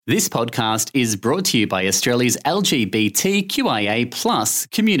This podcast is brought to you by Australia's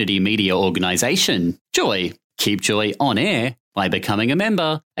LGBTQIA+ community media organisation, Joy. Keep Joy on air by becoming a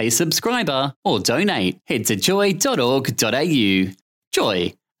member, a subscriber, or donate. Head to joy.org.au.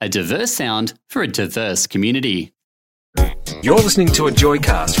 Joy, a diverse sound for a diverse community. You're listening to a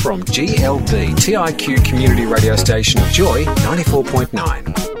Joycast from GLB TIQ community radio station Joy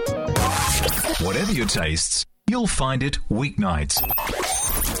 94.9. Whatever your tastes, you'll find it weeknights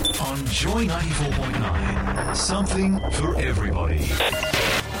on Joy 94.9. Something for everybody.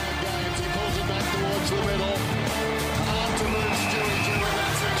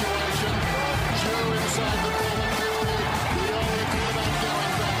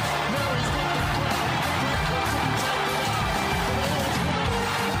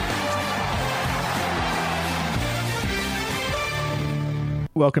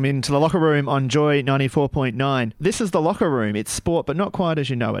 Welcome into the Locker Room on Joy 94.9. This is the Locker Room. It's sport, but not quite as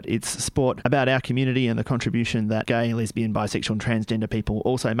you know it. It's sport about our community and the contribution that gay, lesbian, bisexual and transgender people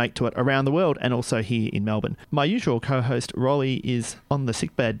also make to it around the world and also here in Melbourne. My usual co-host, Rolly, is on the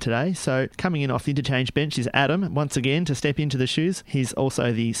sickbed today, so coming in off the interchange bench is Adam, once again, to step into the shoes. He's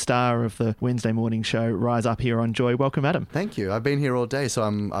also the star of the Wednesday morning show, Rise Up, here on Joy. Welcome, Adam. Thank you. I've been here all day, so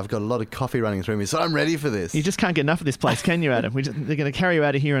I've got a lot of coffee running through me, so I'm ready for this. You just can't get enough of this place, can you, Adam? They're going to carry you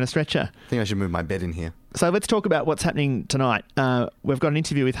out of here on a stretcher. I think I should move my bed in here. So let's talk about what's happening tonight. We've got an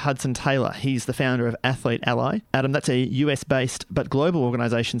interview with Hudson Taylor. He's the founder of Athlete Ally. Adam, that's a US-based but global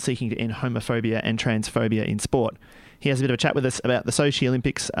organisation seeking to end homophobia and transphobia in sport. He has a bit of a chat with us about the Sochi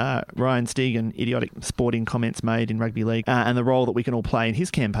Olympics, Ryan Stig and idiotic sporting comments made in rugby league, and the role that we can all play in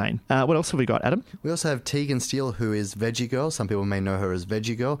his campaign. What else have we got, Adam? We also have Tegan Steele, who is Vegie Girl. Some people may know her as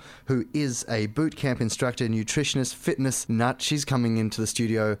Vegie Girl, who is a boot camp instructor, nutritionist, fitness nut. She's coming into the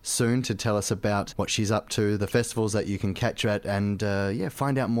studio soon to tell us about what she's up to, the festivals that you can catch her at, and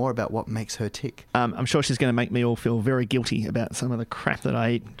find out more about what makes her tick. I'm sure she's going to make me all feel very guilty about some of the crap that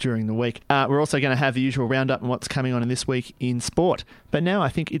I eat during the week. We're also going to have the usual roundup and what's coming on in this week in sport. But now I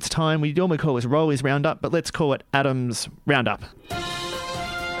think it's time, we normally call this Rolly's Roundup, but let's call it Adam's Roundup.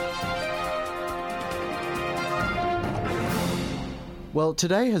 Well,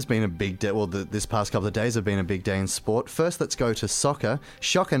 today has been a big day. Well, this past couple of days have been a big day in sport. First, let's go to soccer.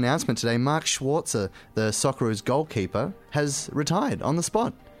 Shock announcement today. Mark Schwarzer, the Socceroos goalkeeper, has retired on the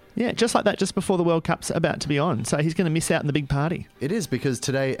spot. Yeah, just like that, just before the World Cup's about to be on. So he's going to miss out on the big party. It is, because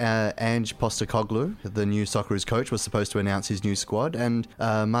today Ange Postecoglou, the new Socceroos coach, was supposed to announce his new squad, and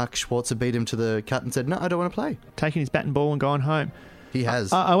Mark Schwarzer beat him to the cut and said, no, I don't want to play. Taking his bat and ball and gone home. He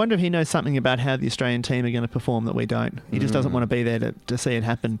has. I wonder if he knows something about how the Australian team are going to perform that we don't. He just doesn't want to be there to see it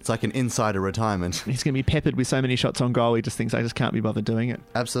happen. It's like an insider retirement. He's going to be peppered with so many shots on goal, he just thinks, I just can't be bothered doing it.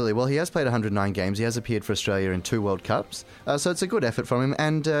 Absolutely. Well, he has played 109 games. He has appeared for Australia in 2 World Cups. So it's a good effort from him.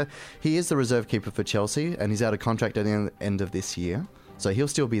 And he is the reserve keeper for Chelsea, and he's out of contract at the end of this year. So he'll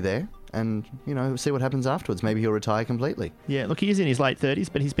still be there. And, see what happens afterwards. Maybe he'll retire completely. Yeah, look, he is in his late 30s,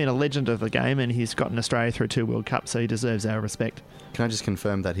 but he's been a legend of the game and he's gotten Australia through 2 World Cups, so he deserves our respect. Can I just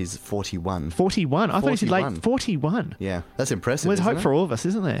confirm that he's 41? 41? I thought he said late 41. Yeah, that's impressive. Well, there's hope for all of us,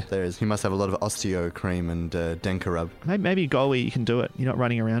 isn't there? There is. He must have a lot of osteo cream and Denka rub. Maybe goalie, you can do it. You're not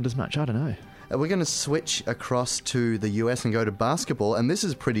running around as much. I don't know. We're going to switch across to the US and go to basketball, and this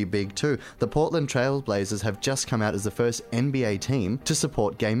is pretty big too. The Portland Trail Blazers have just come out as the first NBA team to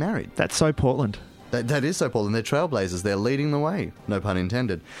support gay marriage. That's so Portland. That is so Portland. They're trailblazers. They're leading the way. No pun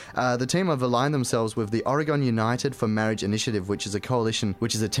intended. The team have aligned themselves with the Oregon United for Marriage Initiative, which is a coalition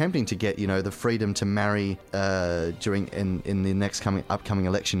which is attempting to get, the freedom to marry in the next upcoming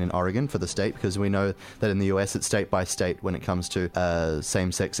election in Oregon for the state, because we know that in the US it's state by state when it comes to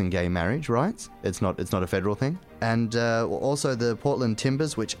same-sex and gay marriage rights. It's not a federal thing. And also the Portland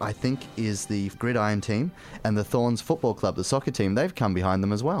Timbers, which I think is the Gridiron team, and the Thorns Football Club, the soccer team, they've come behind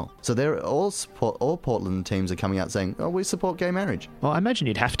them as well. So they're all Portland teams are coming out saying, oh, we support gay marriage. Well, I imagine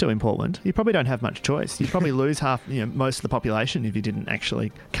you'd have to in Portland. You probably don't have much choice. You'd probably lose most of the population if you didn't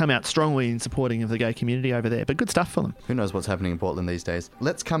actually come out strongly in supporting of the gay community over there. But good stuff for them. Who knows what's happening in Portland these days.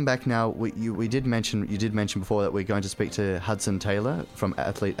 Let's come back now. You did mention before that we're going to speak to Hudson Taylor from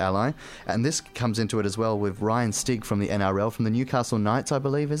Athlete Ally, and this comes into it as well with Ryan Stig from the NRL, from the Newcastle Knights, I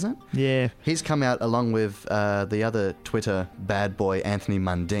believe, is it? Yeah. He's come out along with the other Twitter bad boy, Anthony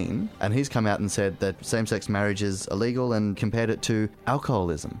Mundine, and he's come out and said that same-sex marriage is illegal and compared it to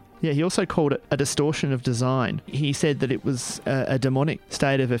alcoholism. Yeah, he also called it a distortion of design. He said that it was a demonic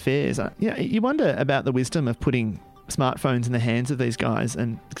state of affairs. You wonder about the wisdom of putting smartphones in the hands of these guys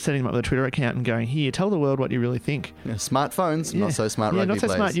and setting them up with a Twitter account and going, here, tell the world what you really think. Yeah, smartphones, not so smart rugby not so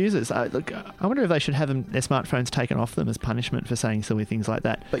players. smart users. Look, I wonder if they should have their smartphones taken off them as punishment for saying silly things like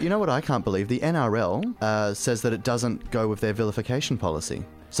that. But you know what I can't believe? The NRL says that it doesn't go with their vilification policy.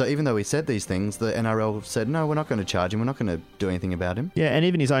 So even though he said these things, the NRL said, no, we're not going to charge him. We're not going to do anything about him. Yeah, and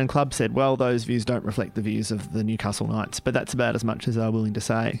even his own club said, well, those views don't reflect the views of the Newcastle Knights. But that's about as much as they were willing to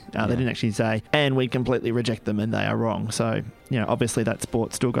say. They didn't actually say, and we completely reject them and they are wrong. So, obviously that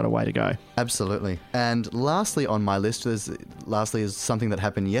sport's still got a way to go. Absolutely. And lastly on my list, is something that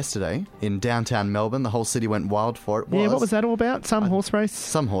happened yesterday in downtown Melbourne. The whole city went wild for it. What was that all about? Some horse race?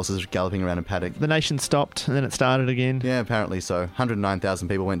 Some horses galloping around a paddock. The nation stopped and then it started again. Yeah, apparently so. 109,000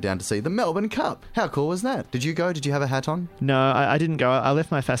 people went down to see the Melbourne Cup. How cool was that? Did you go? Did you have a hat on? No, I didn't go. I left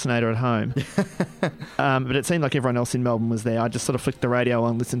my fascinator at home. But it seemed like everyone else in Melbourne was there. I just sort of flicked the radio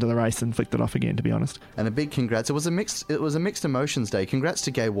on, listened to the race and flicked it off again, to be honest. And a big congrats. It was a mixed emotions day. Congrats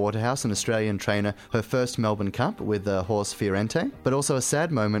to Gay Waterhouse, an Australian trainer, her first Melbourne Cup with the horse Fiorente, but also a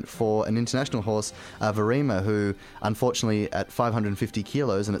sad moment for an international horse, Verima, who unfortunately at 550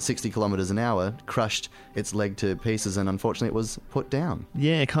 kilos and at 60 kilometres an hour crushed its leg to pieces, and unfortunately it was put down.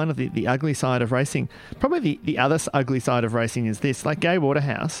 Yeah, kind of the ugly side of racing. Probably the other ugly side of racing is this. Like Gay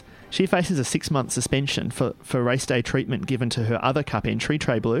Waterhouse, she faces a 6-month suspension for race day treatment given to her other cup entry,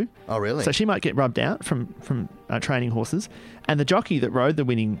 Trey Blue. Oh, really? So she might get rubbed out from training horses. And the jockey that rode the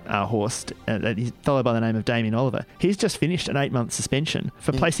winning horse, a fellow by the name of Damien Oliver, he's just finished an 8-month suspension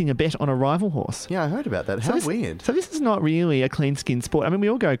for placing a bet on a rival horse. Yeah, I heard about that. How weird. So this is not really a clean-skinned sport. I mean, we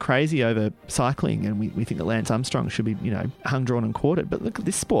all go crazy over cycling and we think that Lance Armstrong should be, hung, drawn and quartered. But look at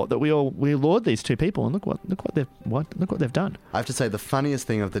this sport that we laud these two people, and look what they've done. I have to say the funniest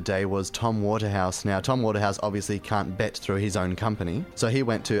thing of the day was Tom Waterhouse. Now, Tom Waterhouse obviously can't bet through his own company, so he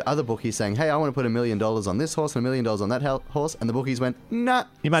went to other bookies saying, hey, I want to put $1 million on this horse and $1 million on that horse, and the bookies went, nah,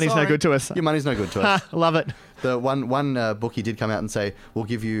 your money's no good to us. Your money's no good to us. Love it. The one bookie did come out and say, we'll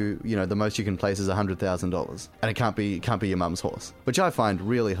give you, the most you can place is $100,000, and it can't be your mum's horse, which I find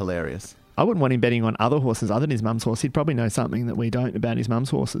really hilarious. I wouldn't want him betting on other horses other than his mum's horse. He'd probably know something that we don't about his mum's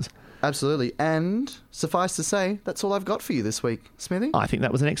horses. Absolutely. And suffice to say, that's all I've got for you this week, Smithy. I think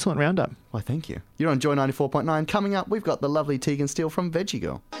that was an excellent roundup. Why, thank you. You're on Joy 94.9. Coming up, we've got the lovely Tegan Steele from Vegie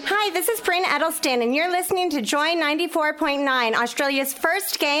Girl. Hi, this is Bryn Edelston, and you're listening to Joy 94.9, Australia's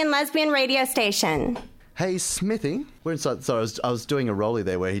first gay and lesbian radio station. Hey, Smithy. We're inside. Sorry, I was doing a rollie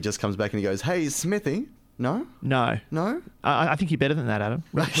there where he just comes back and he goes, hey, Smithy. No? No. No? I think you're better than that, Adam.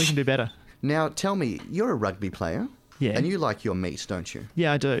 We can do better. Now, tell me, you're a rugby player. Yeah. And you like your meat, don't you?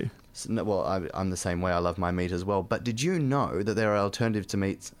 Yeah, I do. Well, I'm the same way. I love my meat as well. But did you know that there are alternatives to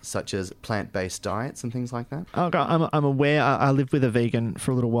meats such as plant-based diets and things like that? Oh, God, I'm aware. I lived with a vegan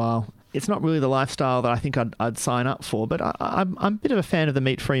for a little while. It's not really the lifestyle that I think I'd sign up for, but I'm a bit of a fan of the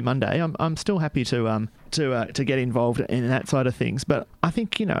Meat-Free Monday. I'm still happy to get involved in that side of things. But I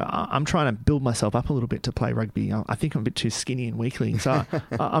think, I'm trying to build myself up a little bit to play rugby. I think I'm a bit too skinny and weakling, so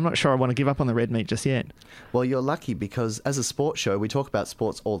I'm not sure I want to give up on the red meat just yet. Well, you're lucky because as a sports show, we talk about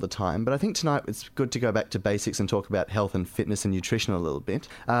sports all the time, but I think tonight it's good to go back to basics and talk about health and fitness and nutrition a little bit.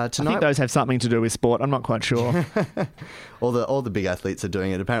 I think those have something to do with sport. I'm not quite sure. all the big athletes are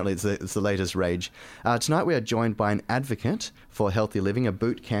doing it. Apparently, it's the latest rage. Tonight we are joined by an advocate for healthy living, a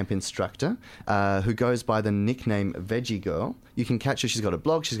boot camp instructor who goes by the nickname Vegie Girl. You can catch her. She's got a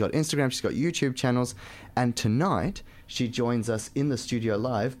blog, she's got Instagram, she's got YouTube channels. And tonight she joins us in the studio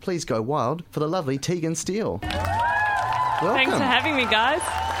live. Please go wild for the lovely Tegan Steele. Welcome. Thanks for having me, guys.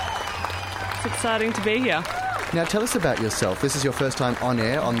 It's exciting to be here. Now, tell us about yourself. This is your first time on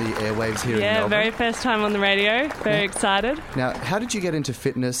air, on the airwaves here in Melbourne. Yeah, very first time on the radio. Very excited. Now, how did you get into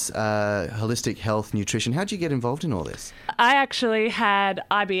fitness, holistic health, nutrition? How did you get involved in all this? I actually had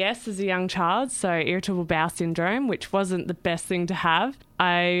IBS as a young child, so irritable bowel syndrome, which wasn't the best thing to have.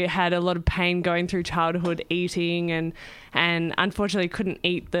 I had a lot of pain going through childhood eating and unfortunately couldn't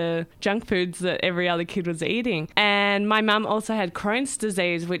eat the junk foods that every other kid was eating. And my mum also had Crohn's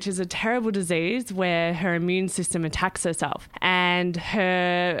disease, which is a terrible disease where her immune system attacks herself. And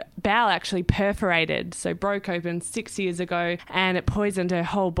her bowel actually perforated, so broke open 6 years ago, and it poisoned her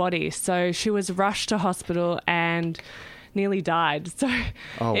whole body. So she was rushed to hospital and nearly died. So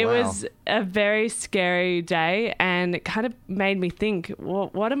it was a very scary day, and it kind of made me think, well,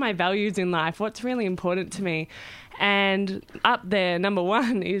 what are my values in life? What's really important to me? And up there, number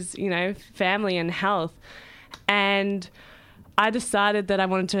one is, family and health. And I decided that I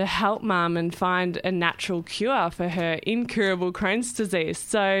wanted to help Mum and find a natural cure for her incurable Crohn's disease.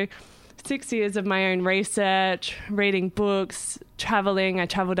 So 6 years of my own research, reading books, traveling. I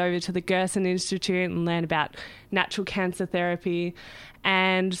travelled over to the Gerson Institute and learned about natural cancer therapy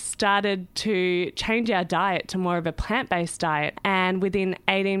and started to change our diet to more of a plant-based diet. And within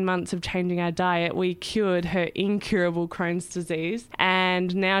 18 months of changing our diet, we cured her incurable Crohn's disease.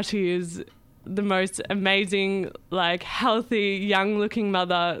 And now she is the most amazing, like, healthy, young-looking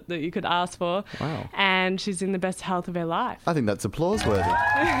mother that you could ask for. Wow. And she's in the best health of her life. I think that's applause-worthy.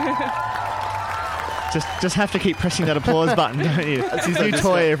 Just have to keep pressing that applause button, don't you? It's his new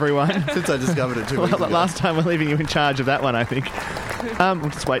toy, everyone. Since I discovered it 2 weeks ago. Last time we're leaving you in charge of that one, I think.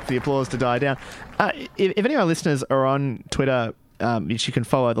 We'll just wait for the applause to die down. If any of our listeners are on Twitter, which you can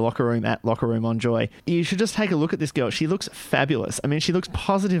follow the Locker Room at Locker Room on Joy, you should just take a look at this girl. She looks fabulous. I mean, she looks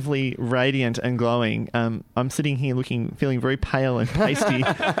positively radiant and glowing. I'm sitting here feeling very pale and pasty.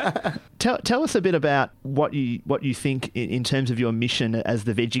 Tell us a bit about what you think in terms of your mission as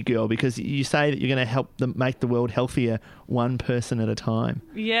the Vegie Girl, because you say that you're going to help them make the world healthier one person at a time.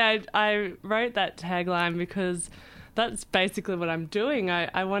 Yeah, I wrote that tagline because that's basically what I'm doing.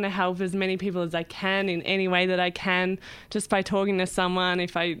 I want to help as many people as I can in any way that I can. Just by talking to someone,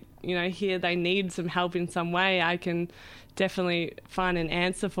 if I hear they need some help in some way, I can definitely find an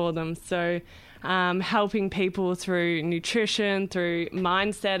answer for them. So helping people through nutrition, through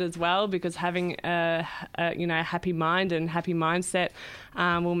mindset as well, because having a happy mind and happy mindset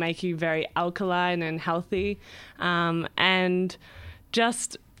will make you very alkaline and healthy. And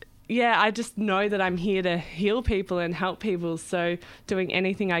just... yeah, I just know that I'm here to heal people and help people. So doing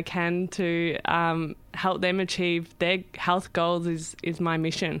anything I can to help them achieve their health goals is my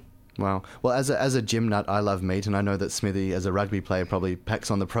mission. Wow. Well, as a gym nut, I love meat, and I know that Smithy, as a rugby player, probably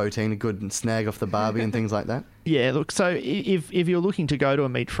packs on the protein, a good snag off the barbie and things like that. Yeah, look, so if you're looking to go to a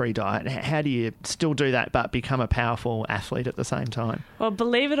meat-free diet, how do you still do that but become a powerful athlete at the same time? Well,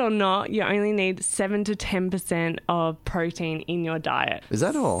 believe it or not, you only need 7 to 10% of protein in your diet. Is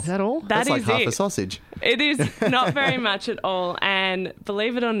that all? Is that all? That's like half a sausage. It is not very much at all. And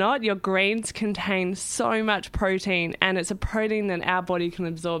believe it or not, your greens contain so much protein, and it's a protein that our body can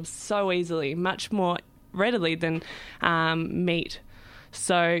absorb so easily, much more readily than meat.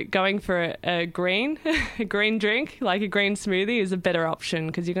 So going for a green drink, like a green smoothie, is a better option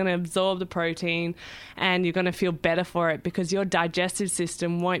because you're going to absorb the protein and you're going to feel better for it because your digestive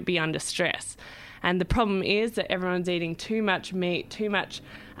system won't be under stress. And the problem is that everyone's eating too much meat, too much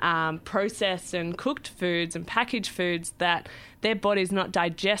processed and cooked foods and packaged foods that their body's not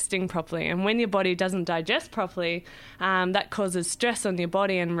digesting properly. And when your body doesn't digest properly, that causes stress on your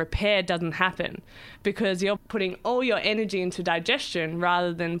body and repair doesn't happen because you're putting all your energy into digestion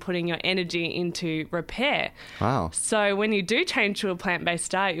rather than putting your energy into repair. Wow. So when you do change to a plant-based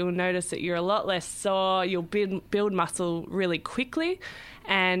diet, you'll notice that you're a lot less sore, you'll build muscle really quickly,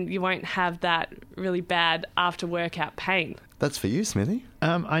 and you won't have that really bad after-workout pain. That's for you, Smithy.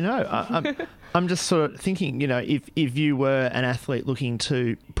 I know. I'm just sort of thinking, if you were an athlete looking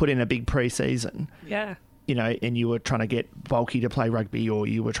to put in a big pre-season, yeah, and you were trying to get bulky to play rugby, or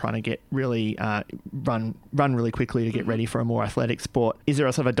you were trying to get really run really quickly to get ready for a more athletic sport, is there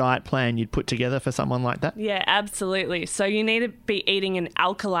a sort of a diet plan you'd put together for someone like that? Yeah, absolutely. So you need to be eating an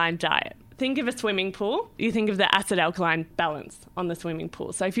alkaline diet. Think of a swimming pool. You think of the acid-alkaline balance on the swimming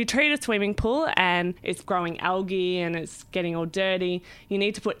pool. So if you treat a swimming pool and it's growing algae and it's getting all dirty, you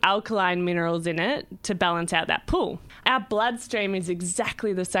need to put alkaline minerals in it to balance out that pool. Our bloodstream is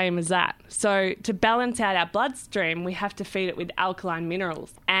exactly the same as that. So to balance out our bloodstream, we have to feed it with alkaline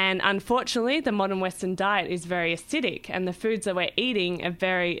minerals. And unfortunately, the modern Western diet is very acidic, and the foods that we're eating are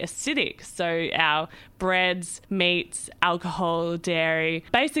very acidic. So our breads, meats, alcohol, dairy.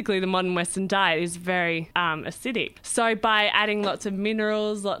 Basically, the modern Western diet is very acidic. So by adding lots of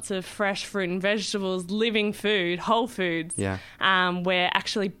minerals, lots of fresh fruit and vegetables, living food, whole foods, we're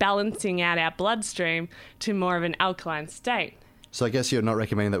actually balancing out our bloodstream to more of an alkaline state. So I guess you're not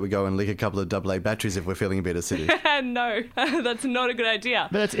recommending that we go and lick a couple of AA batteries if we're feeling a bit acidic. No, that's not a good idea.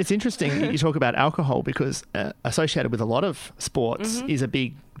 But it's interesting you talk about alcohol because associated with a lot of sports is a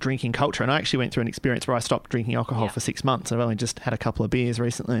big drinking culture. And I actually went through an experience where I stopped drinking alcohol for 6 months. I've only just had a couple of beers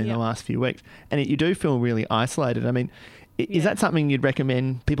recently in the last few weeks. And you do feel really isolated. I mean, is that something you'd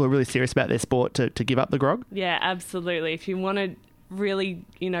recommend people who are really serious about their sport to give up the grog? Yeah, absolutely. If you want to really,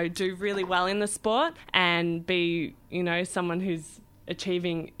 do really well in the sport and be, someone who's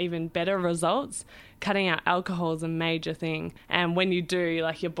achieving even better results, cutting out alcohol is a major thing. And when you do,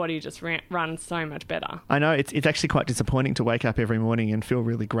 your body just runs so much better. I know, it's actually quite disappointing to wake up every morning and feel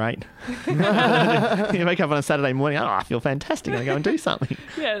really great. You wake up on a Saturday morning, I feel fantastic, I'm going to go and do something.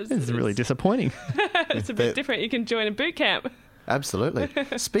 Yeah, it's really disappointing. It's a bit different. You can join a boot camp. Absolutely.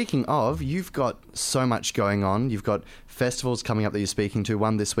 Speaking of, you've got so much going on. You've got festivals coming up that you're speaking to,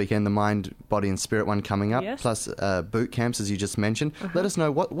 one this weekend, the Mind, Body and Spirit one coming up, Yes. plus boot camps, as you just mentioned. Let us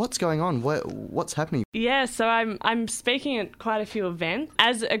know what's going on, what's happening. Yeah, so I'm speaking at quite a few events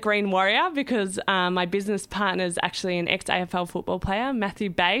as a Green Warrior because my business partner is actually an ex-AFL football player, Matthew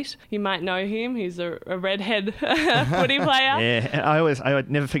Bate. You might know him. He's a redhead footy player. Yeah, I would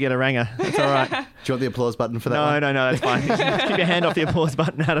never forget a ranger. That's all right. Do you want the applause button for that one? No, that's fine. Keep your hand off the applause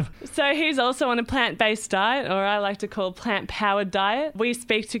button, Adam. So he's also on a plant-based diet, or I like to call plant-powered diet. We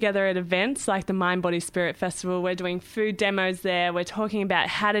speak together at events like the Mind, Body, Spirit Festival. We're doing food demos there. We're talking about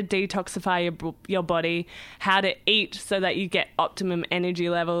how to detoxify your body, how to eat so that you get optimum energy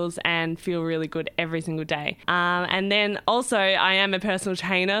levels and feel really good every single day. And then also I am a personal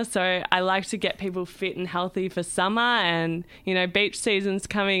trainer, so I like to get people fit and healthy for summer, and beach season's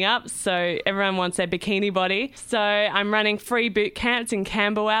coming up, so everyone wants their bikini body. So I'm running free boot camps in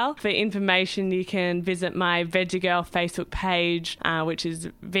Camberwell. For information, you can visit my Vegie Girl Facebook page, which is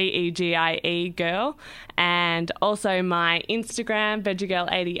VEGIE Girl, and also my Instagram,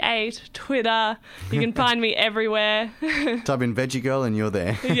 VeggieGirl88, Twitter. You can find me everywhere. Type in Veggie Girl and you're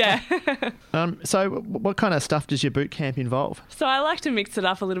there. Yeah. So what kind of stuff does your boot camp involve? So I like to mix it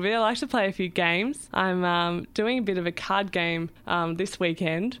up a little bit. I like to play a few games. I'm doing a bit of a card game this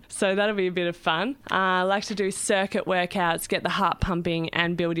weekend, so that'll be a bit of fun. I like to do circuit workouts, get the heart pumping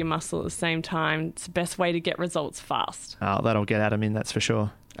and build your muscle at the same time. It's the best way to get results fast. Oh, that'll get Adam in, that's for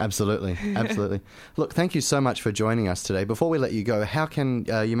sure. Absolutely. Look, thank you so much for joining us today. Before we let you go, how can,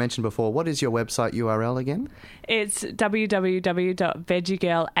 you mentioned before, what is your website URL again? It's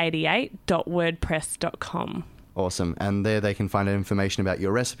www.veggieGirl88.wordpress.com. Awesome. And there they can find out information about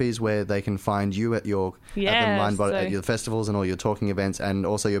your recipes, where they can find you at your at your festivals and all your talking events, and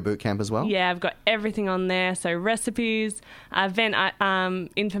also your boot camp as well. Yeah, I've got everything on there. So recipes, event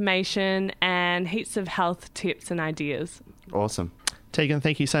information, and heaps of health tips and ideas. Awesome. Tegan,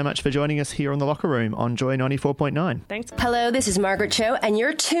 thank you so much for joining us here on The Locker Room on Joy 94.9. Thanks. Hello, this is Margaret Cho, and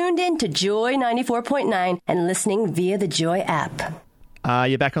you're tuned in to Joy 94.9 and listening via the Joy app.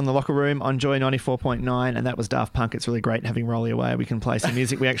 You're back on The Locker Room on Joy 94.9, and that was Daft Punk. It's really great having Rolly Away. We can play some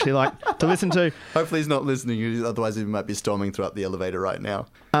music we actually like to listen to. Hopefully he's not listening, otherwise he might be storming throughout the elevator right now.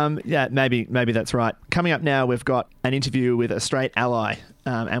 Yeah, maybe that's right. Coming up now, we've got an interview with a straight ally,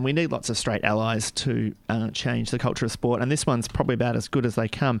 and we need lots of straight allies to change the culture of sport, and this one's probably about as good as they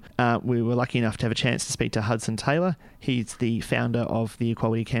come. We were lucky enough to have a chance to speak to Hudson Taylor. He's the founder of the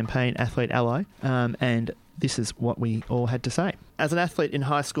Equality Campaign Athlete Ally, and this is what we all had to say. As an athlete in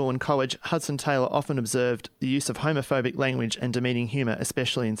high school and college, Hudson Taylor often observed the use of homophobic language and demeaning humour,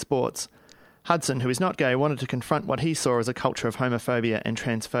 especially in sports. Hudson, who is not gay, wanted to confront what he saw as a culture of homophobia and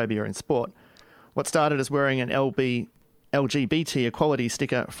transphobia in sport. What started as wearing an LGBT equality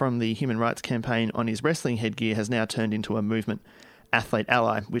sticker from the Human Rights Campaign on his wrestling headgear has now turned into a movement, Athlete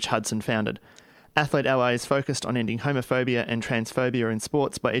Ally, which Hudson founded. Athlete Ally is focused on ending homophobia and transphobia in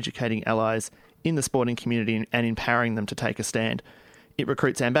sports by educating allies in the sporting community and empowering them to take a stand. It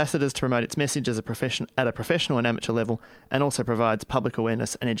recruits ambassadors to promote its message as at a professional and amateur level, and also provides public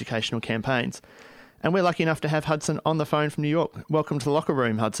awareness and educational campaigns. And we're lucky enough to have Hudson on the phone from New York. Welcome to The Locker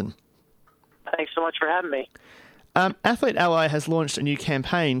Room, Hudson. Thanks so much for having me. Athlete Ally has launched a new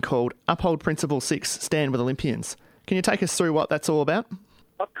campaign called Uphold Principle 6, Stand with Olympians. Can you take us through what that's all about?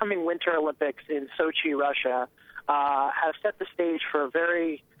 Upcoming Winter Olympics in Sochi, Russia, have set the stage for a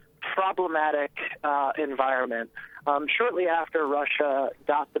very problematic environment. Shortly after Russia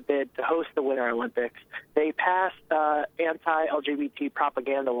got the bid to host the Winter Olympics, they passed anti-LGBT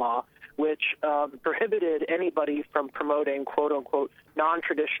propaganda law, which prohibited anybody from promoting, quote-unquote,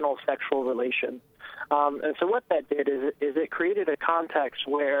 non-traditional sexual relations. And so what that did is it created a context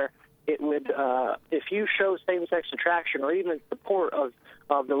where it would, if you show same-sex attraction or even support of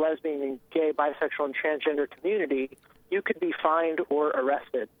the lesbian and gay, bisexual, and transgender community, you could be fined or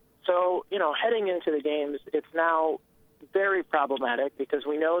arrested. So, heading into the games, it's now very problematic because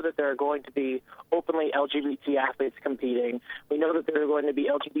we know that there are going to be openly LGBT athletes competing. We know that there are going to be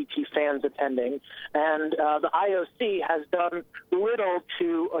LGBT fans attending. And the IOC has done little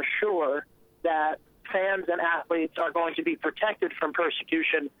to assure that fans and athletes are going to be protected from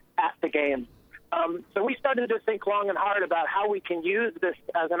persecution at the games. So we started to think long and hard about how we can use this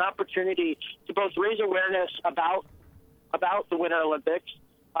as an opportunity to both raise awareness about the Winter Olympics,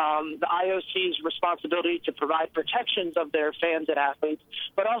 the IOC's responsibility to provide protections of their fans and athletes,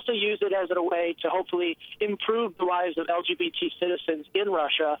 but also use it as a way to hopefully improve the lives of LGBT citizens in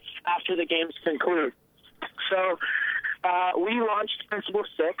Russia after the games conclude. So we launched Principle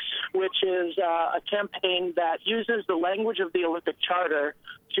 6, which is a campaign that uses the language of the Olympic Charter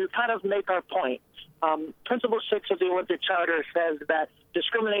to kind of make our point. Principle 6 of the Olympic Charter says that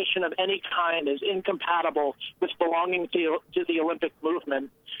discrimination of any kind is incompatible with belonging to the Olympic movement.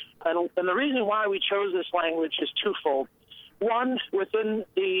 And the reason why we chose this language is twofold. One, within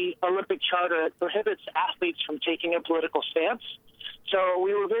the Olympic Charter, it prohibits athletes from taking a political stance. So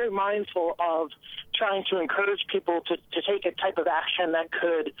we were very mindful of trying to encourage people to take a type of action that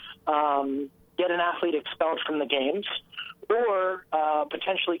could get an athlete expelled from the games or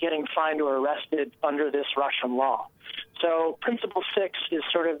potentially getting fined or arrested under this Russian law. So Principle 6 is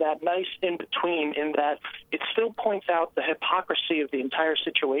sort of that nice in-between in that it still points out the hypocrisy of the entire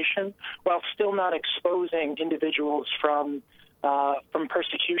situation while still not exposing individuals from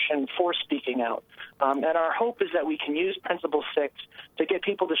persecution for speaking out. And our hope is that we can use Principle 6 to get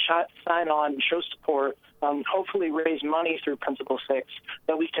people to sign on and show support, hopefully raise money through Principle 6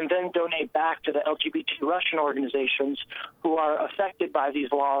 that we can then donate back to the LGBT Russian organizations who are affected by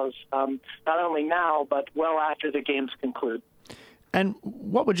these laws, not only now, but well after the games conclude. And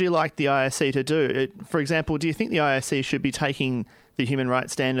what would you like the IOC to do? For example, do you think the IOC should be taking the human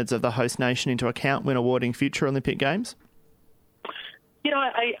rights standards of the host nation into account when awarding future Olympic Games? You know,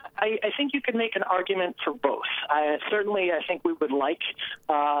 I think you could make an argument for both. I think we would like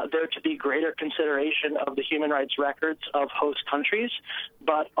there to be greater consideration of the human rights records of host countries.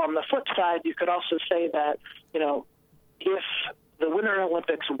 But on the flip side, you could also say that, you know, if the Winter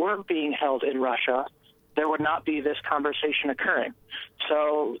Olympics weren't being held in Russia, there would not be this conversation occurring.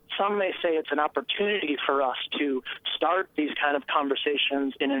 So some may say it's an opportunity for us to start these kind of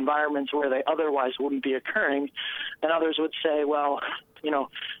conversations in environments where they otherwise wouldn't be occurring. And others would say, well, you know,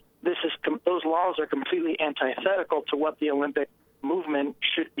 those laws are completely antithetical to what the Olympic movement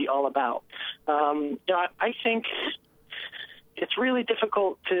should be all about. You know, I think it's really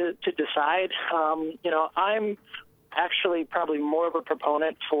difficult to decide. You know, I'm actually probably more of a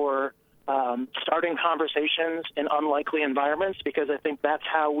proponent for starting conversations in unlikely environments because I think that's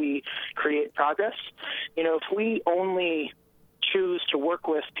how we create progress. You know, if we only choose to work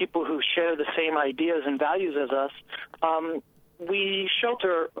with people who share the same ideas and values as us, we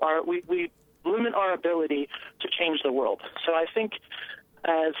limit our ability to change the world. So I think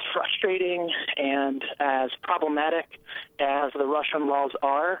as frustrating and as problematic as the Russian laws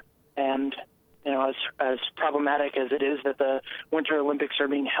are, and you know, as problematic as it is that the Winter Olympics are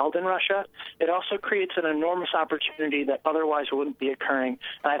being held in Russia, it also creates an enormous opportunity that otherwise wouldn't be occurring,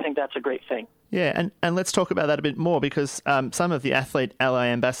 and I think that's a great thing. Yeah, and let's talk about that a bit more because some of the athlete ally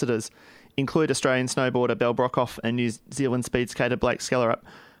ambassadors include Australian snowboarder Belle Brockhoff and New Zealand speed skater Blake Skellerup,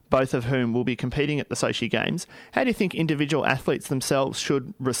 both of whom will be competing at the Sochi Games. How do you think individual athletes themselves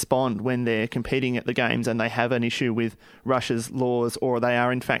should respond when they're competing at the Games and they have an issue with Russia's laws or they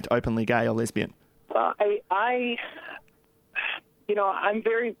are in fact openly gay or lesbian? I'm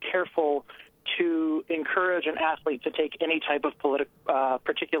very careful to encourage an athlete to take any type of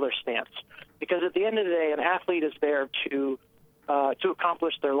particular stance because at the end of the day, an athlete is there to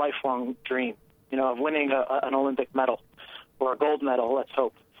accomplish their lifelong dream, you know, of winning an Olympic medal or a gold medal, let's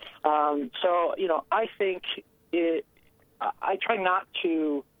hope. So, you know, I think I try not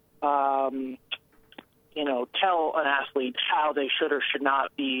to, tell an athlete how they should or should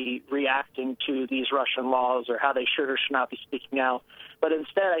not be reacting to these Russian laws or how they should or should not be speaking out. But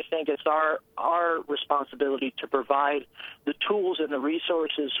instead, I think it's our responsibility to provide the tools and the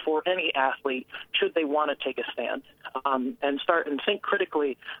resources for any athlete should they want to take a stand, and start and think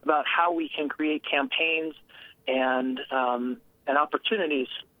critically about how we can create campaigns and opportunities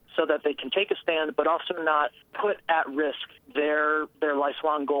so that they can take a stand, but also not put at risk their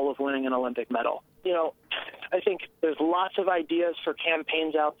lifelong goal of winning an Olympic medal. You know, I think there's lots of ideas for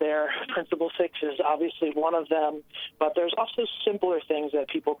campaigns out there. Principle 6 is obviously one of them, but there's also simpler things that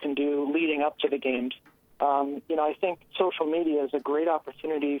people can do leading up to the games. I think social media is a great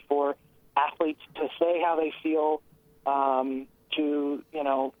opportunity for athletes to say how they feel, to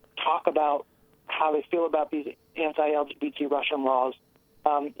talk about how they feel about these anti-LGBT Russian laws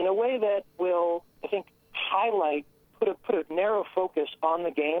in a way that will, I think, highlight, put a narrow focus on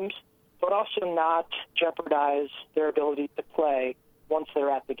the games, but also not jeopardize their ability to play once they're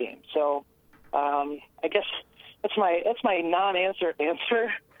at the game. So I guess that's my non-answer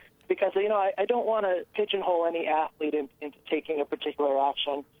answer because, I don't want to pigeonhole any athlete into taking a particular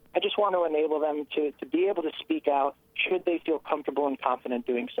action. I just want to enable them to be able to speak out should they feel comfortable and confident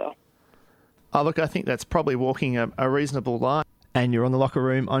doing so. Oh, look, I think that's probably walking a reasonable line. And you're on The Locker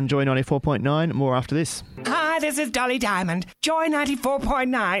Room on Joy 94.9. More after this. I this is Dolly Diamond. Joy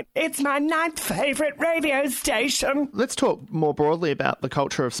 94.9. It's my 9th favourite radio station. Let's talk more broadly about the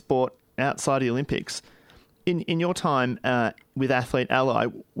culture of sport outside the Olympics. In your time with Athlete Ally,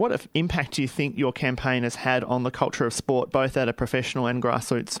 what impact do you think your campaign has had on the culture of sport, both at a professional and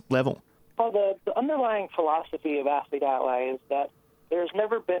grassroots level? Well, the underlying philosophy of Athlete Ally is that there's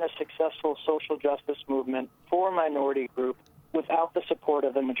never been a successful social justice movement for a minority group without the support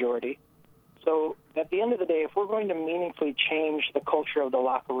of the majority. So at the end of the day, if we're going to meaningfully change the culture of the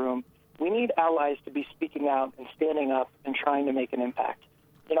locker room, we need allies to be speaking out and standing up and trying to make an impact.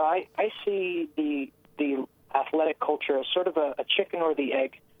 You know, I see the athletic culture as sort of a chicken or the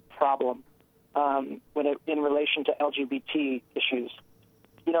egg problem in relation to LGBT issues.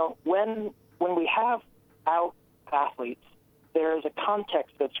 You know, when we have out athletes, there is a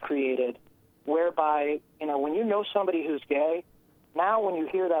context that's created whereby, you know, when you know somebody who's gay, now when you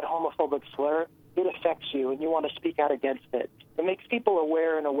hear that homophobic slur, it affects you and you want to speak out against it. It makes people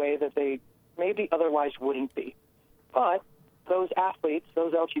aware in a way that they maybe otherwise wouldn't be. But those athletes,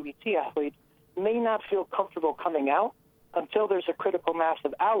 those LGBT athletes, may not feel comfortable coming out until there's a critical mass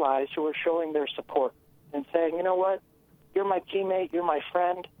of allies who are showing their support and saying, you know what, you're my teammate, you're my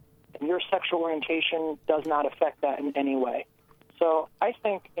friend, and your sexual orientation does not affect that in any way. So I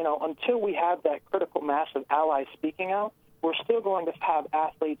think, you know, until we have that critical mass of allies speaking out, we're still going to have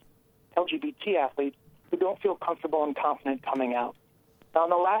athletes, LGBT athletes, who don't feel comfortable and confident coming out. Now, in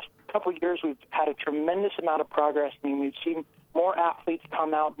the last couple of years, we've had a tremendous amount of progress. I mean, we've seen more athletes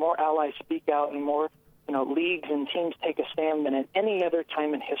come out, more allies speak out, and more, you know, leagues and teams take a stand than at any other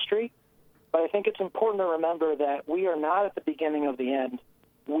time in history. But I think it's important to remember that we are not at the beginning of the end.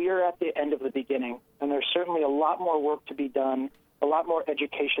 We are at the end of the beginning, and there's certainly a lot more work to be done, a lot more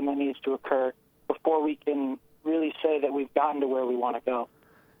education that needs to occur before we can really say that we've gotten to where we want to go.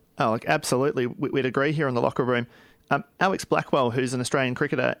 Oh, look, absolutely. We'd agree here in the locker room. Alex Blackwell, who's an Australian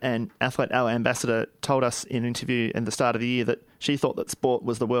cricketer and Athlete Ally ambassador, told us in an interview at the start of the year that she thought that sport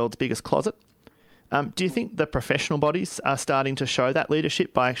was the world's biggest closet. Do you think the professional bodies are starting to show that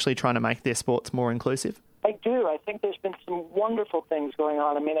leadership by actually trying to make their sports more inclusive? I do. I think there's been some wonderful things going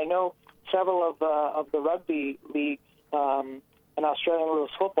on. I mean, I know several of the rugby leagues and Australian rules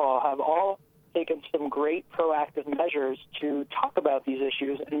football have all taken some great proactive measures to talk about these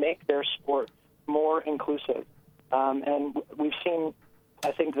issues and make their sport more inclusive. And we've seen,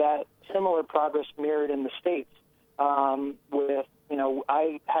 I think, that similar progress mirrored in the States with, you know,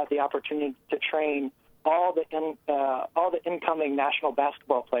 I had the opportunity to train all the incoming national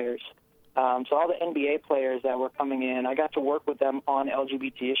basketball players. So all the NBA players that were coming in, I got to work with them on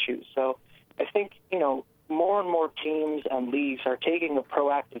LGBT issues. So I think, you know, more and more teams and leagues are taking a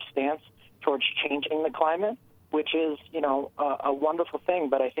proactive stance towards changing the climate, which is, you know, a wonderful thing.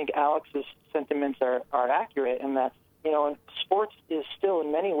 But I think Alex's sentiments are accurate in that, you know, sports is still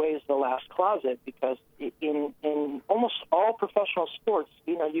in many ways the last closet because in almost all professional sports,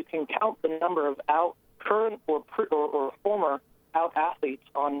 you know, you can count the number of current or former out athletes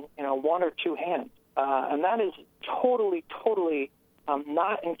on, you know, one or two hands. And that is totally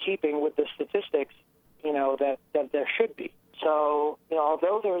not in keeping with the statistics, you know, that there should be. So, you know,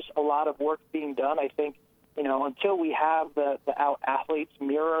 although there's a lot of work being done, I think, you know, until we have the out athletes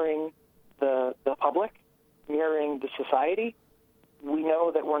mirroring the public, mirroring the society, we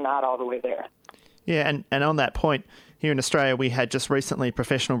know that we're not all the way there. Yeah, and on that point, here in Australia, we had just recently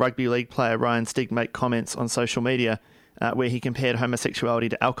professional rugby league player Ryan Stigg make comments on social media where he compared homosexuality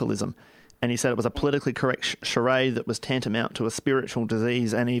to alcoholism. And he said it was a politically correct charade that was tantamount to a spiritual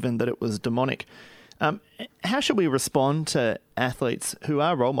disease and even that it was demonic. How should we respond to athletes who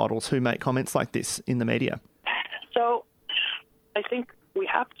are role models who make comments like this in the media? So I think we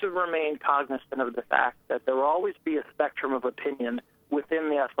have to remain cognizant of the fact that there will always be a spectrum of opinion within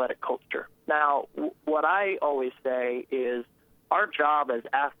the athletic culture. Now, what I always say is our job as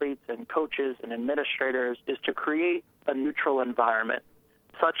athletes and coaches and administrators is to create a neutral environment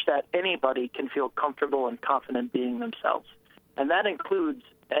such that anybody can feel comfortable and confident being themselves. And that includes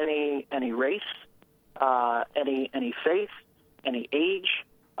any race, any faith, any age,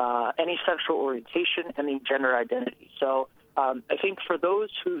 any sexual orientation, any gender identity. So I think for those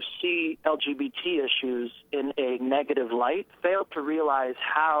who see LGBT issues in a negative light, fail to realize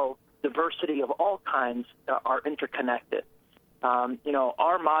how diversity of all kinds are interconnected. You know,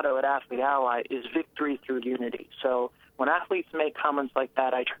 our motto at Athlete Ally is victory through unity. So when athletes make comments like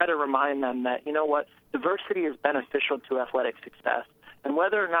that, I try to remind them that, you know what, diversity is beneficial to athletic success. And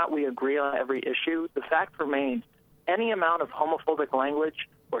whether or not we agree on every issue, the fact remains any amount of homophobic language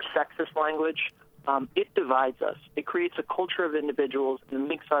or sexist language it divides us. It creates a culture of individuals and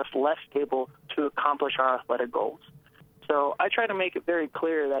makes us less able to accomplish our athletic goals. So I try to make it very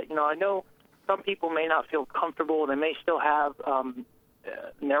clear that, I know some people may not feel comfortable. They may still have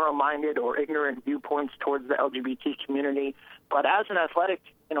narrow-minded or ignorant viewpoints towards the LGBT community. But as an athletic,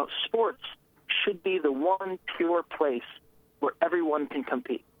 sports should be the one pure place where everyone can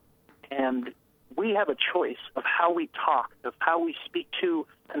compete. And we have a choice of how we talk, of how we speak to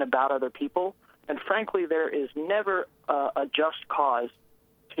and about other people. And frankly, there is never a just cause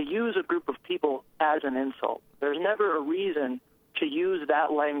to use a group of people as an insult. There's never a reason to use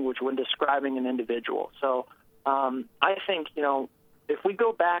that language when describing an individual. So I think, if we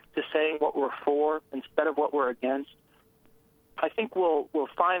go back to saying what we're for instead of what we're against, I think we'll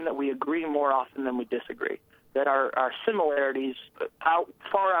find that we agree more often than we disagree, that our similarities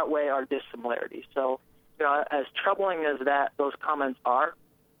far outweigh our dissimilarities. So, as troubling as those comments are,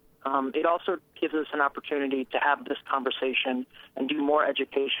 it also gives us an opportunity to have this conversation and do more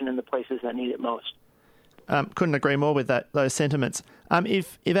education in the places that need it most. Couldn't agree more with those sentiments.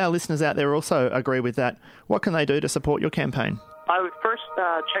 If our listeners out there also agree with that, what can they do to support your campaign? I would first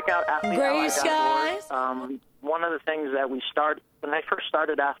check out athleteally.org. One of the things that when I first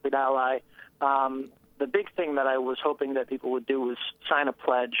started Athlete Ally, the big thing that I was hoping that people would do was sign a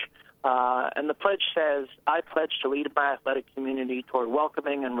pledge. And the pledge says, I pledge to lead my athletic community toward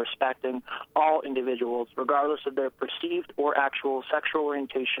welcoming and respecting all individuals, regardless of their perceived or actual sexual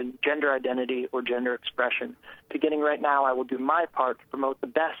orientation, gender identity, or gender expression. Beginning right now, I will do my part to promote the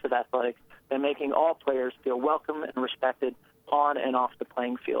best of athletics by making all players feel welcome and respected on and off the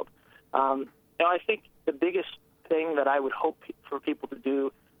playing field. I think the biggest thing that I would hope for people to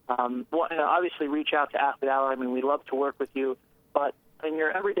do, obviously reach out to Athlete Ally. I mean, we love to work with you, but in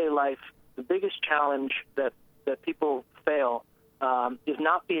your everyday life, the biggest challenge that people fail is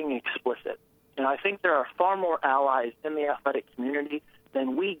not being explicit. I think there are far more allies in the athletic community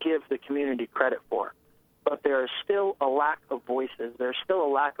than we give the community credit for. But there is still a lack of voices. There's still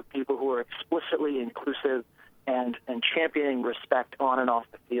a lack of people who are explicitly inclusive and championing respect on and off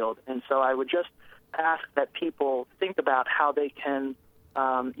the field. And so I would just ask that people think about how they can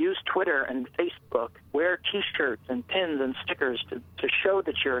use Twitter and Facebook, wear T-shirts and pins and stickers to show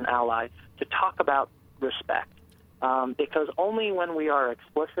that you're an ally, to talk about respect. Because only when we are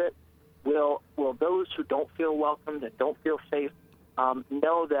explicit will those who don't feel welcomed and don't feel safe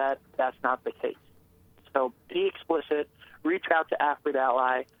know that that's not the case. So be explicit, reach out to Athlete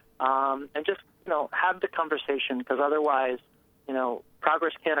Ally, and just have the conversation, because otherwise,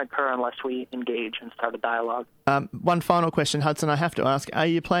 progress can't occur unless we engage and start a dialogue. One final question, Hudson, I have to ask. Are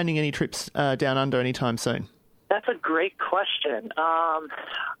you planning any trips down under anytime soon? That's a great question.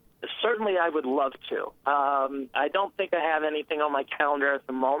 Certainly I would love to. I don't think I have anything on my calendar at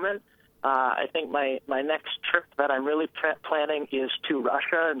the moment. I think my next trip that I'm really planning is to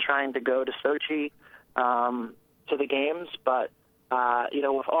Russia and trying to go to Sochi to the games. But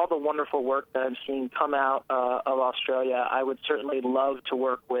with all the wonderful work that I'm seeing come out of Australia, I would certainly love to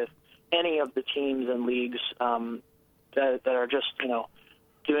work with any of the teams and leagues that are just,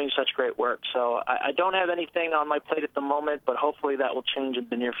 doing such great work. So I don't have anything on my plate at the moment, but hopefully that will change in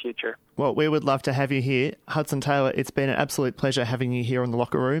the near future. Well, we would love to have you here. Hudson Taylor, it's been an absolute pleasure having you here in the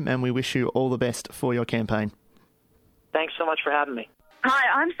locker room, and we wish you all the best for your campaign. Thanks so much for having me.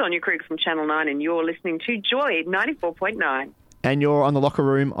 Hi, I'm Sonia Krug from Channel 9, and you're listening to Joy 94.9. And you're on the locker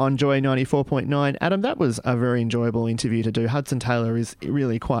room on Joy 94.9. Adam, that was a very enjoyable interview to do. Hudson Taylor is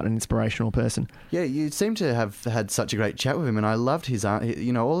really quite an inspirational person. Yeah, you seem to have had such a great chat with him, and I loved his,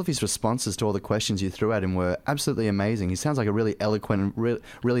 all of his responses to all the questions you threw at him were absolutely amazing. He sounds like a really eloquent and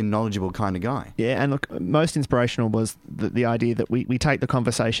really knowledgeable kind of guy. Yeah, and look, most inspirational was the idea that we take the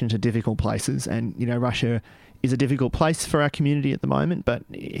conversation to difficult places, and, Russia is a difficult place for our community at the moment, but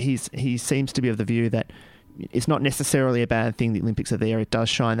he seems to be of the view that it's not necessarily a bad thing the Olympics are there. It does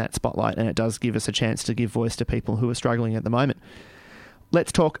shine that spotlight, and it does give us a chance to give voice to people who are struggling at the moment.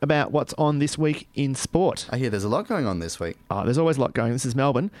 Let's talk about what's on this week in sport. I hear there's a lot going on this week. Oh, there's always a lot going. This is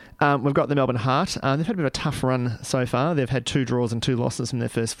Melbourne. We've got the Melbourne Heart. They've had a bit of a tough run so far. They've had 2 draws and 2 losses from their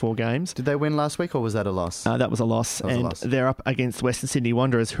first 4 games. Did they win last week, or was that a loss? That was a loss. They're up against Western Sydney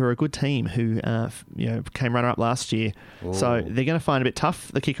Wanderers, who are a good team, who came runner-up last year. Ooh. So they're going to find it a bit tough.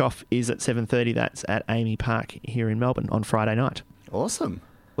 The kickoff is at 7:30. That's at Amy Park here in Melbourne on Friday night. Awesome.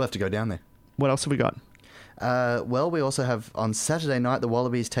 We'll have to go down there. What else have we got? We also have on Saturday night the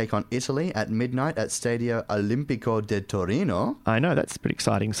Wallabies take on Italy at midnight at Stadio Olimpico de Torino. I know, that's a pretty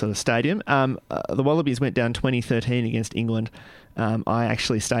exciting sort of stadium. The Wallabies went down 2013 against England. I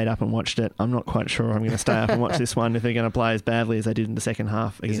actually stayed up and watched it. I'm not quite sure I'm going to stay up and watch this one if they're going to play as badly as they did in the second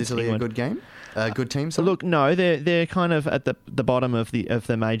half against Italy England. a good game? A good team? Sorry? Look, no, they're kind of at the bottom of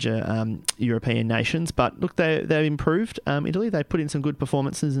the major European nations. But look, they've improved. Italy, they put in some good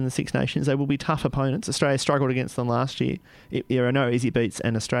performances in the Six Nations. They will be tough opponents. Australia struggled against them last year. There are no easy beats,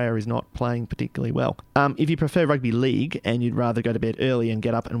 and Australia is not playing particularly well. If you prefer rugby league and you'd rather go to bed early and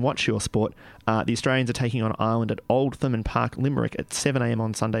get up and watch your sport, the Australians are taking on Ireland at Old Thurman Park, Limerick at 7 a.m.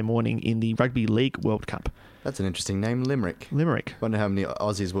 on Sunday morning in the Rugby League World Cup. That's an interesting name, Limerick. Limerick. Wonder how many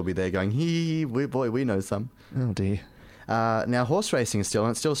Aussies will be there going, we know some. Oh, dear. Now, horse racing is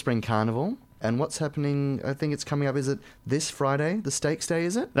still Spring Carnival. And what's happening, I think it's coming up, is it this Friday, the Stakes Day,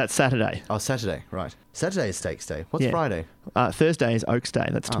 is it? That's Saturday. Oh, Saturday, right. Saturday is Stakes Day. What's Friday? Thursday is Oaks Day.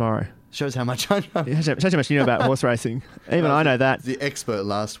 That's tomorrow. Shows how much I know. Shows how much you know about horse racing. Even I know that. The expert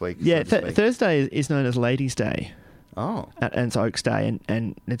last week. Yeah, Thursday is known as Ladies' Day. Oh. And it's Oaks Day,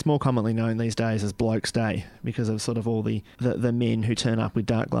 and it's more commonly known these days as Blokes Day because of sort of all the men who turn up with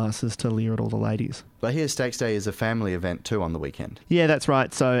dark glasses to leer at all the ladies. But here Stakes Day is a family event too on the weekend. Yeah, that's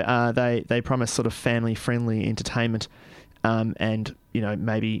right. So they promise sort of family-friendly entertainment, and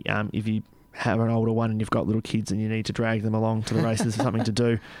maybe if you have an older one and you've got little kids and you need to drag them along to the races or something to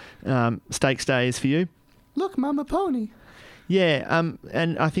do, Stakes Day is for you. Look, Mama Pony. Yeah,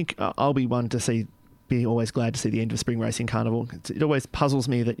 and I think I'll be one to be always glad to see the end of Spring Racing Carnival. It always puzzles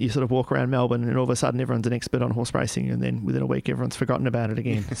me that you sort of walk around Melbourne and all of a sudden everyone's an expert on horse racing, and then within a week everyone's forgotten about it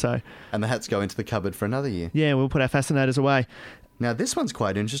again. So, and the hats go into the cupboard for another year. Yeah, we'll put our fascinators away. Now this one's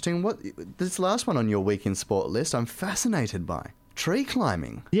quite interesting. This last one on your week in sport list, I'm fascinated by tree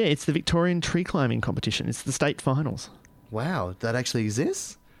climbing. Yeah, it's the Victorian tree climbing competition. It's the state finals. Wow, that actually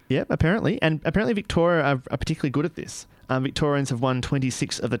exists? Yeah, apparently. And apparently Victoria are particularly good at this. Victorians have won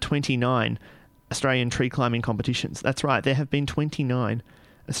 26 of the 29 Australian tree climbing competitions. That's right, there have been 29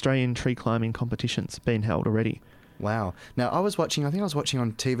 Australian tree climbing competitions being held already. Wow. Now, I think I was watching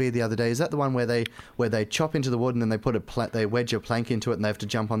on TV the other day. Is that the one where they chop into the wood and then they they wedge a plank into it and they have to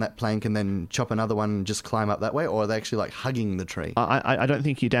jump on that plank and then chop another one and just climb up that way? Or are they actually like hugging the tree? I don't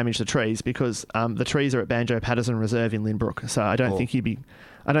think you damage the trees because the trees are at Banjo Patterson Reserve in Lynbrook. So I don't think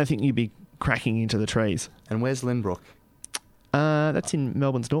you'd be cracking into the trees. And where's Lynbrook? That's in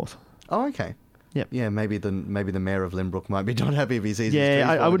Melbourne's north. Oh, okay. Yep. Yeah, maybe the mayor of Lynbrook might be not happy if he sees his trees. Yeah,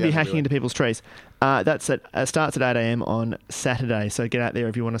 I wouldn't be hacking into people's trees. Starts at 8 a.m. on Saturday, so get out there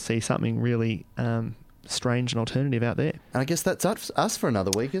if you want to see something really strange and alternative out there. And I guess that's us for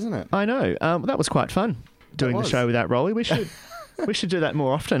another week, isn't it? I know. That was quite fun doing the show without Rolly. We should do that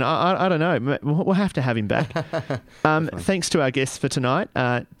more often. I don't know. We'll have to have him back. Thanks to our guests for tonight,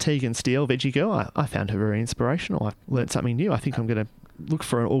 Tegan Steele, Vegie Girl. I found her very inspirational. I learned something new. I think I'm going to look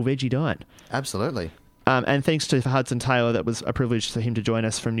for an all-veggie diet. Absolutely. And thanks to Hudson Taylor. That was a privilege for him to join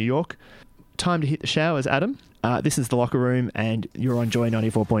us from New York. Time to hit the showers, Adam. This is The Locker Room, and you're on Joy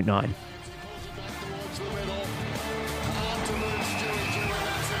 94.9.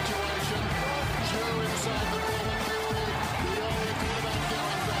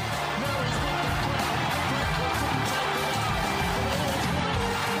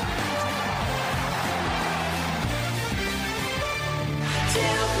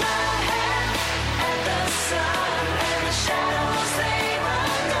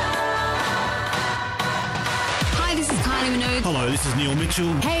 Hello, this is Neil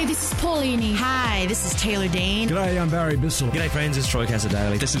Mitchell. Hey, this is Paulini. Hi, this is Taylor Dane. G'day, I'm Barry Bissell. G'day, friends, it's Troy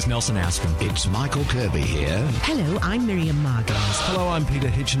Casadale. This is Nelson Aspin. It's Michael Kirby here. Hello, I'm Miriam Margolis. Hello, I'm Peter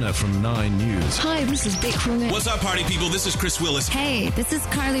Hitchener from 9 News. Hi, this is Beck Runge. What's up, party people? This is Chris Willis. Hey, this is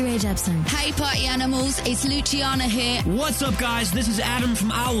Carly Rae Jepsen. Hey, party animals, it's Luciana here. What's up, guys? This is Adam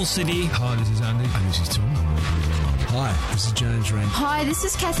from Owl City. Hi, this is Andy. And this is Tom. Hi, this is James Rain. Hi, this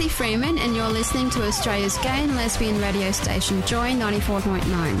is Kathy Freeman, and you're listening to Australia's gay and lesbian radio station, Joy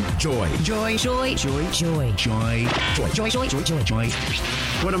 94.9. Joy. Joy. Joy. Joy. Joy. Joy. Joy. Joy. Joy. Joy. Joy.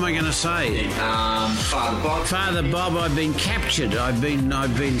 What am I going to say? Father Bob. Father Bob, I've been captured.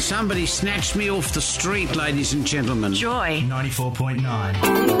 Somebody snatched me off the street, ladies and gentlemen. Joy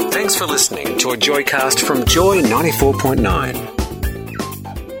 94.9. Thanks for listening to a Joycast from Joy 94.9.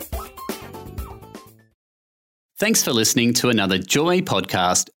 Thanks for listening to another Joy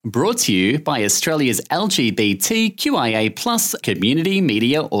podcast brought to you by Australia's LGBTQIA+ community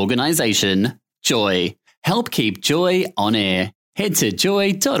media organisation, Joy. Help keep Joy on air. Head to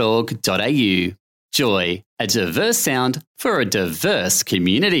joy.org.au. Joy, a diverse sound for a diverse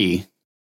community.